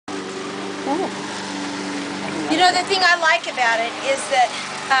You know, the thing I like about it is that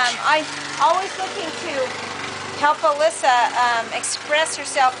I'm always looking to help Alyssa express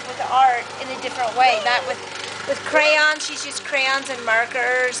herself with art in a different way. Not with crayons. She's used crayons and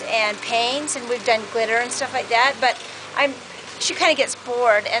markers and paints, and we've done glitter and stuff like that. But she kind of gets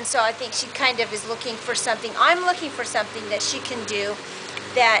bored, and so I think she kind of is looking for something. I'm looking for something that she can do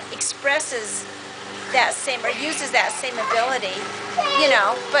that expresses that same, or uses that same ability, you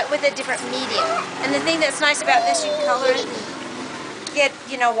know, but with a different medium. And the thing that's nice about this, you can color it and get,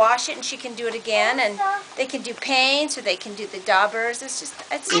 you know, wash it, and she can do it again, and they can do paints, or they can do the daubers. It's just,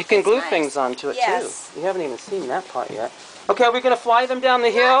 you can glue nice. things onto it yes. too. You haven't even seen that part yet. Okay, are we going to fly them down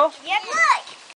the hill? Yep.